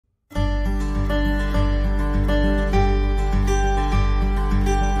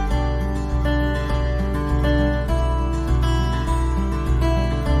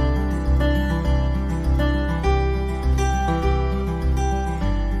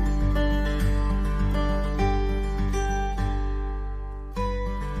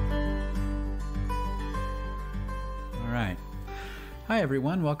Hi,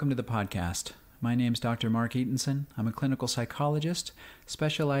 everyone. Welcome to the podcast. My name's Dr. Mark Ettensohn. I'm a clinical psychologist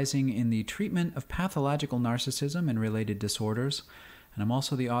specializing in the treatment of pathological narcissism and related disorders. And I'm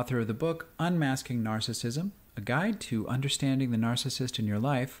also the author of the book, Unmasking Narcissism, a guide to understanding the narcissist in your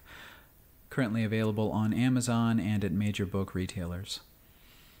life, currently available on Amazon and at major book retailers.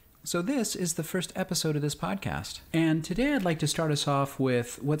 So this is the first episode of this podcast. And today I'd like to start us off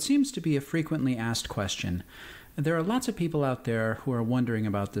with what seems to be a frequently asked question. There are lots of people out there who are wondering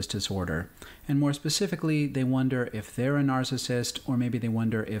about this disorder. And more specifically, they wonder if they're a narcissist, or maybe they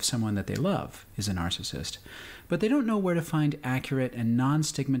wonder if someone that they love is a narcissist. But they don't know where to find accurate and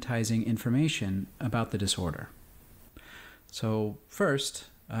non-stigmatizing information about the disorder. So first,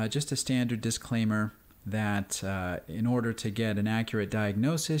 just a standard disclaimer that in order to get an accurate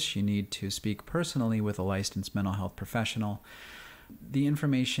diagnosis, you need to speak personally with a licensed mental health professional. The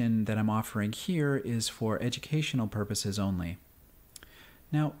information that I'm offering here is for educational purposes only.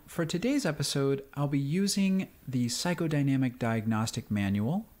 Now, for today's episode, I'll be using the Psychodynamic Diagnostic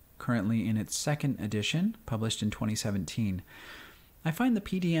Manual, currently in its second edition, published in 2017. I find the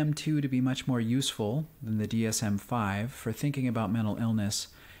PDM-2 to be much more useful than the DSM-5 for thinking about mental illness,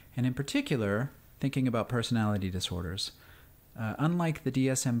 and in particular, thinking about personality disorders. Unlike the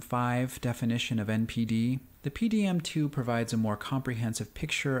DSM-5 definition of NPD, the PDM-2 provides a more comprehensive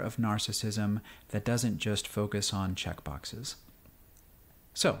picture of narcissism that doesn't just focus on checkboxes.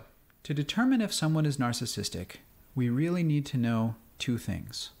 So, to determine if someone is narcissistic, we really need to know two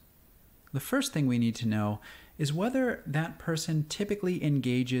things. The first thing we need to know is whether that person typically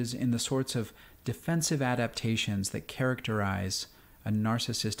engages in the sorts of defensive adaptations that characterize a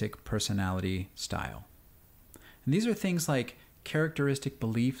narcissistic personality style. And these are things like characteristic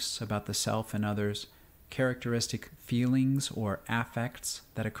beliefs about the self and others, characteristic feelings or affects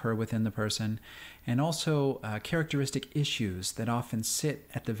that occur within the person, and also characteristic issues that often sit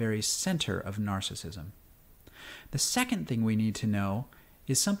at the very center of narcissism. The second thing we need to know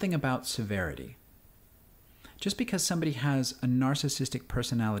is something about severity. Just because somebody has a narcissistic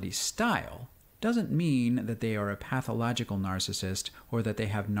personality style doesn't mean that they are a pathological narcissist or that they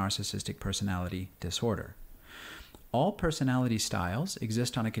have narcissistic personality disorder. All personality styles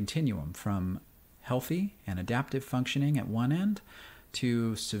exist on a continuum from healthy and adaptive functioning at one end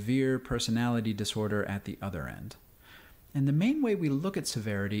to severe personality disorder at the other end. And the main way we look at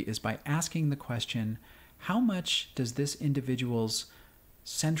severity is by asking the question, how much does this individual's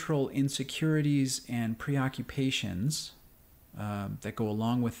central insecurities and preoccupations that go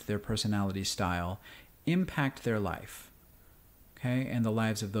along with their personality style impact their life, okay, and the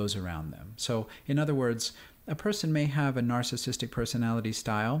lives of those around them? So, in other words, a person may have a narcissistic personality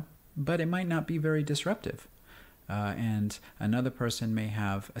style, but it might not be very disruptive. And another person may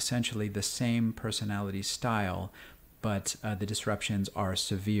have essentially the same personality style, but the disruptions are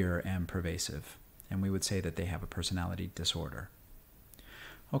severe and pervasive. And we would say that they have a personality disorder.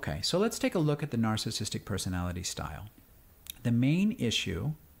 Okay, so let's take a look at the narcissistic personality style. The main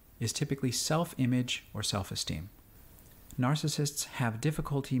issue is typically self-image or self-esteem. Narcissists have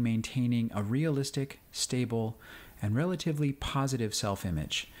difficulty maintaining a realistic, stable, and relatively positive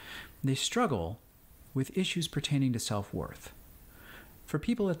self-image. They struggle with issues pertaining to self-worth. For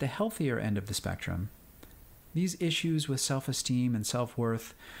people at the healthier end of the spectrum, these issues with self-esteem and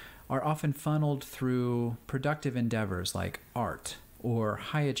self-worth are often funneled through productive endeavors like art or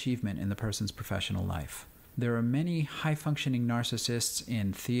high achievement in the person's professional life. There are many high-functioning narcissists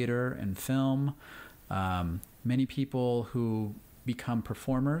in theater and film. Many people who become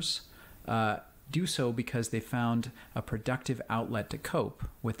performers do so because they found a productive outlet to cope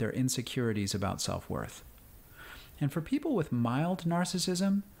with their insecurities about self-worth. And for people with mild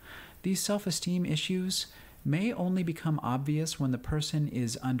narcissism, these self-esteem issues may only become obvious when the person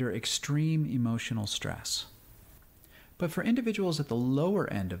is under extreme emotional stress. But for individuals at the lower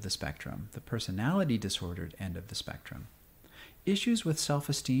end of the spectrum, the personality disordered end of the spectrum, issues with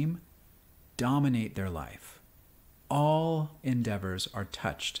self-esteem dominate their life. All endeavors are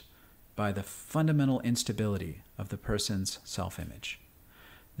touched by the fundamental instability of the person's self-image.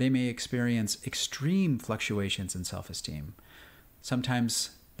 They may experience extreme fluctuations in self-esteem,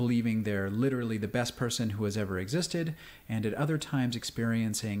 sometimes believing they're literally the best person who has ever existed, and at other times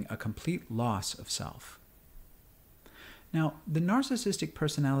experiencing a complete loss of self. Now, the narcissistic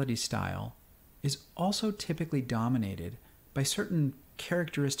personality style is also typically dominated by certain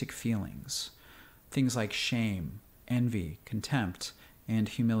characteristic feelings, things like shame, envy, contempt, and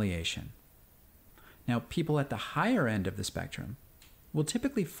humiliation. Now, people at the higher end of the spectrum will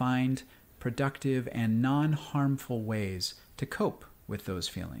typically find productive and non-harmful ways to cope with those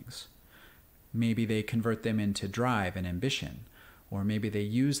feelings. Maybe they convert them into drive and ambition, or maybe they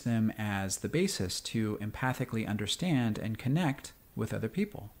use them as the basis to empathically understand and connect with other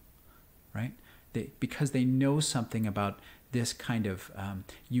people, right? Because they know something about this kind of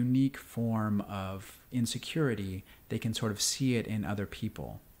unique form of insecurity, they can sort of see it in other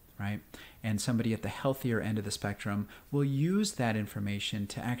people, right? And somebody at the healthier end of the spectrum will use that information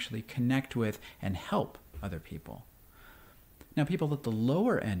to actually connect with and help other people. Now, people at the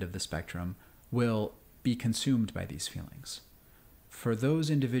lower end of the spectrum will be consumed by these feelings. For those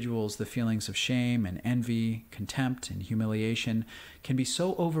individuals, the feelings of shame and envy, contempt and humiliation can be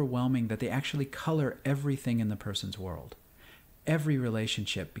so overwhelming that they actually color everything in the person's world. Every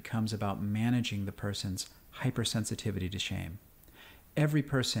relationship becomes about managing the person's hypersensitivity to shame. Every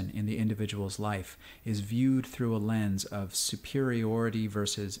person in the individual's life is viewed through a lens of superiority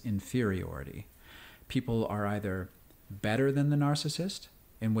versus inferiority. People are either better than the narcissist,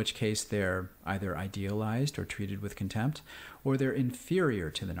 in which case they're either idealized or treated with contempt, or they're inferior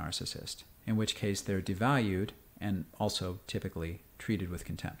to the narcissist, in which case they're devalued and also typically treated with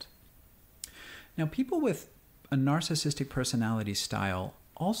contempt. Now, people with a narcissistic personality style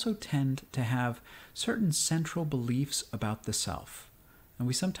also tend to have certain central beliefs about the self, and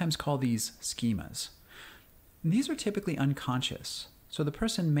we sometimes call these schemas. And these are typically unconscious. So the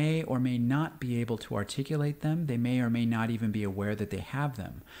person may or may not be able to articulate them. They may or may not even be aware that they have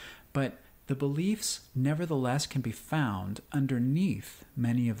them. But the beliefs, nevertheless, can be found underneath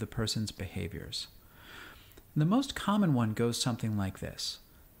many of the person's behaviors. The most common one goes something like this: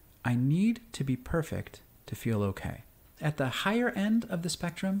 I need to be perfect to feel okay. At the higher end of the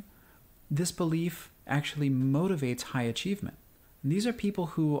spectrum, this belief actually motivates high achievement. And these are people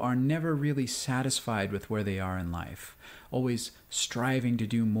who are never really satisfied with where they are in life, always striving to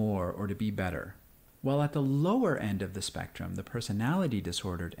do more or to be better. While at the lower end of the spectrum, the personality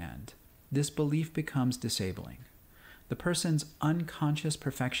disordered end, this belief becomes disabling. The person's unconscious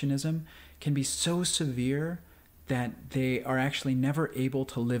perfectionism can be so severe that they are actually never able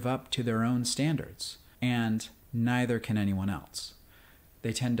to live up to their own standards, and neither can anyone else.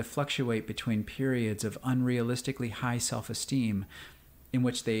 They tend to fluctuate between periods of unrealistically high self-esteem in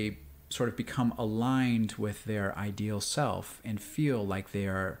which they sort of become aligned with their ideal self and feel like they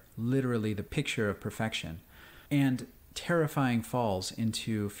are literally the picture of perfection, and terrifying falls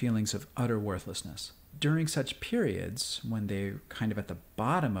into feelings of utter worthlessness. During such periods, when they're kind of at the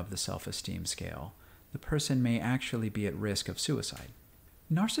bottom of the self-esteem scale, the person may actually be at risk of suicide.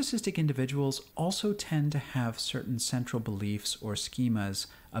 Narcissistic individuals also tend to have certain central beliefs or schemas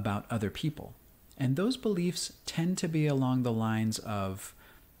about other people. And those beliefs tend to be along the lines of,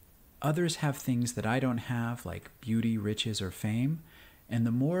 others have things that I don't have, like beauty, riches, or fame, and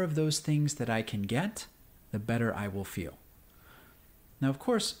the more of those things that I can get, the better I will feel. Now, of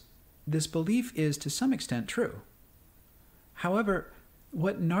course, this belief is to some extent true. However,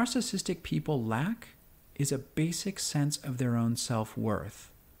 what narcissistic people lack is a basic sense of their own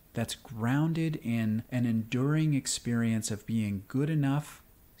self-worth that's grounded in an enduring experience of being good enough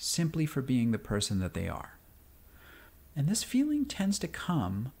simply for being the person that they are. And this feeling tends to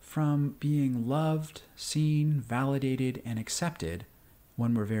come from being loved, seen, validated, and accepted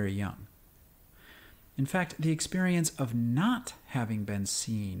when we're very young. In fact, the experience of not having been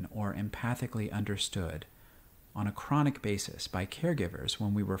seen or empathically understood on a chronic basis by caregivers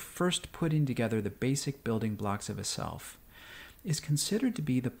when we were first putting together the basic building blocks of a self is considered to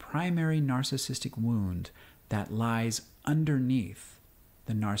be the primary narcissistic wound that lies underneath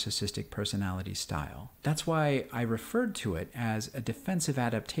the narcissistic personality style. That's why I referred to it as a defensive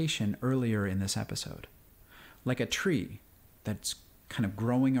adaptation earlier in this episode. Like a tree that's kind of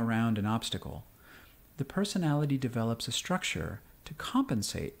growing around an obstacle, the personality develops a structure to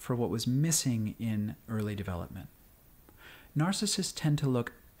compensate for what was missing in early development. Narcissists tend to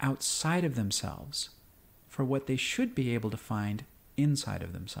look outside of themselves for what they should be able to find inside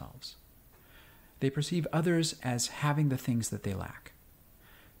of themselves. They perceive others as having the things that they lack.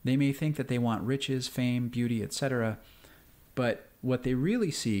 They may think that they want riches, fame, beauty, etc., but what they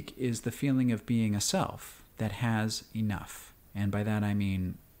really seek is the feeling of being a self that has enough. And by that I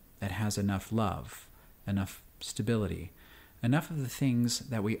mean that has enough love, enough stability, enough of the things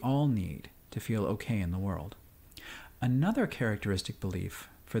that we all need to feel okay in the world. Another characteristic belief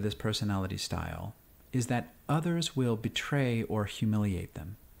for this personality style is that others will betray or humiliate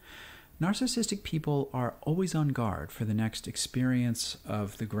them. Narcissistic people are always on guard for the next experience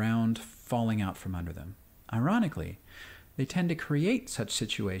of the ground falling out from under them. Ironically, they tend to create such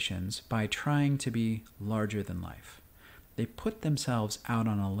situations by trying to be larger than life. They put themselves out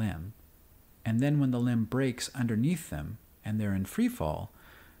on a limb, and then when the limb breaks underneath them and they're in free fall,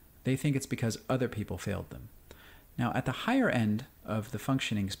 they think it's because other people failed them. Now, at the higher end of the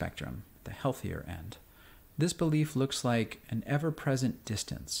functioning spectrum, the healthier end, this belief looks like an ever-present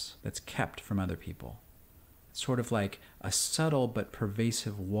distance that's kept from other people. It's sort of like a subtle but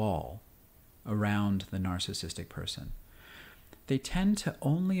pervasive wall around the narcissistic person. They tend to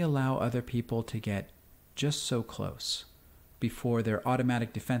only allow other people to get just so close before their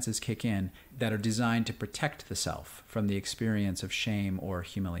automatic defenses kick in that are designed to protect the self from the experience of shame or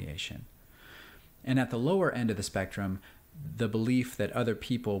humiliation. And at the lower end of the spectrum, the belief that other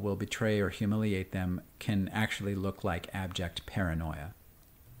people will betray or humiliate them can actually look like abject paranoia.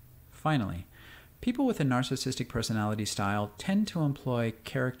 Finally, people with a narcissistic personality style tend to employ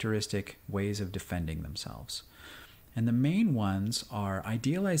characteristic ways of defending themselves. And the main ones are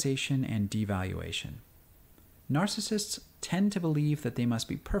idealization and devaluation. Narcissists tend to believe that they must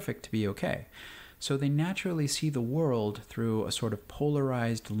be perfect to be okay, so they naturally see the world through a sort of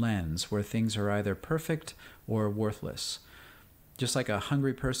polarized lens where things are either perfect or worthless. Just like a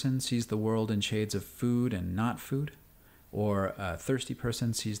hungry person sees the world in shades of food and not food, or a thirsty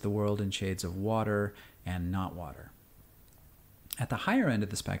person sees the world in shades of water and not water. At the higher end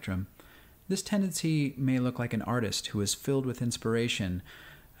of the spectrum, this tendency may look like an artist who is filled with inspiration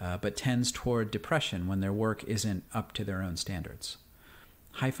but tends toward depression when their work isn't up to their own standards.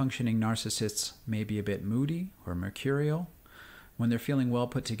 High-functioning narcissists may be a bit moody or mercurial. When they're feeling well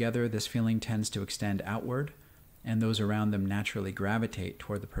put together, this feeling tends to extend outward, and those around them naturally gravitate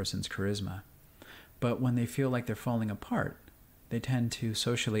toward the person's charisma. But when they feel like they're falling apart, they tend to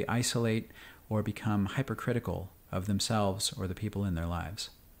socially isolate or become hypercritical of themselves or the people in their lives.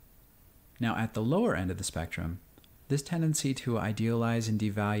 Now, at the lower end of the spectrum, this tendency to idealize and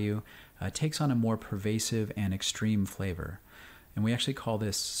devalue takes on a more pervasive and extreme flavor, and we actually call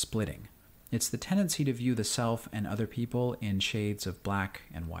this splitting. It's the tendency to view the self and other people in shades of black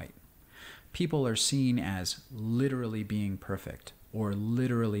and white. People are seen as literally being perfect or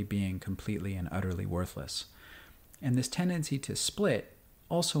literally being completely and utterly worthless. And this tendency to split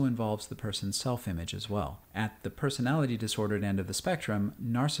also involves the person's self-image as well. At the personality disordered end of the spectrum,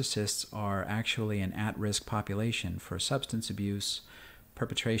 narcissists are actually an at-risk population for substance abuse,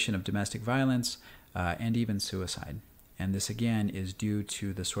 perpetration of domestic violence, and even suicide. And this, again, is due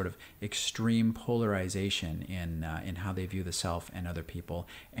to the sort of extreme polarization in how they view the self and other people.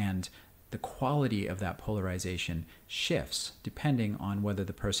 And the quality of that polarization shifts depending on whether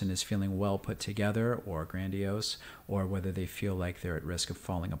the person is feeling well put together or grandiose, or whether they feel like they're at risk of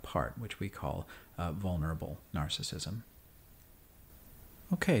falling apart, which we call vulnerable narcissism.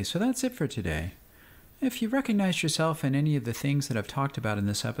 Okay, so that's it for today. If you recognize yourself in any of the things that I've talked about in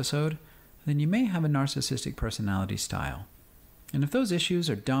this episode, then you may have a narcissistic personality style. And if those issues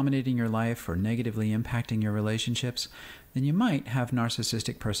are dominating your life or negatively impacting your relationships, then you might have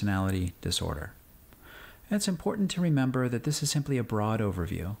narcissistic personality disorder. And it's important to remember that this is simply a broad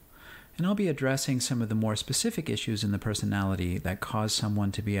overview, and I'll be addressing some of the more specific issues in the personality that cause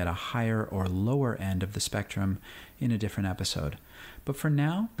someone to be at a higher or lower end of the spectrum in a different episode. But for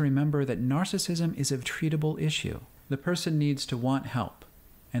now, remember that narcissism is a treatable issue. The person needs to want help,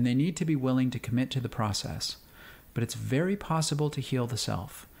 and they need to be willing to commit to the process. But it's very possible to heal the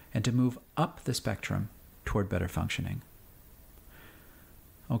self and to move up the spectrum toward better functioning.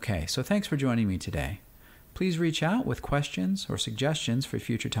 Okay, so thanks for joining me today. Please reach out with questions or suggestions for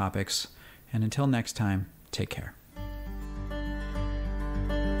future topics, and until next time, take care.